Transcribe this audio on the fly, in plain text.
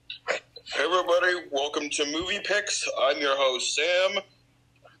Hey everybody, welcome to Movie Picks. I'm your host Sam.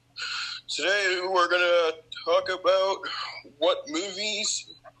 Today we're going to talk about what movies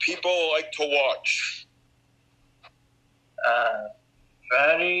people like to watch.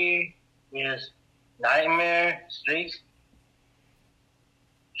 Friday is Nightmare Street.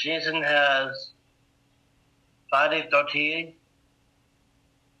 Jason has Friday 13.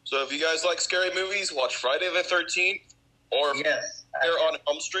 So if you guys like scary movies, watch Friday the 13th or Yes. They're on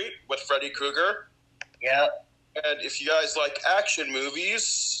Elm Street with Freddy Krueger. Yep. And if you guys like action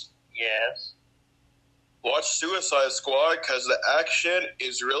movies, Yes. watch Suicide Squad because the action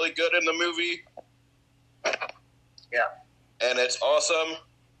is really good in the movie. Yeah. And it's awesome.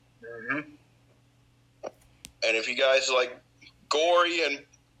 Mm-hmm. And if you guys like gory and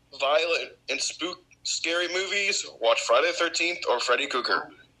violent and scary movies, watch Friday the 13th or Freddy Krueger.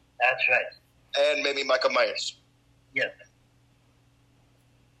 That's right. And maybe Michael Myers. Yes.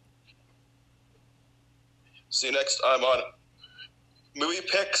 See you next time on Movie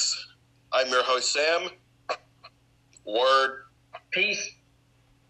Picks. I'm your host, Sam. Word. Peace.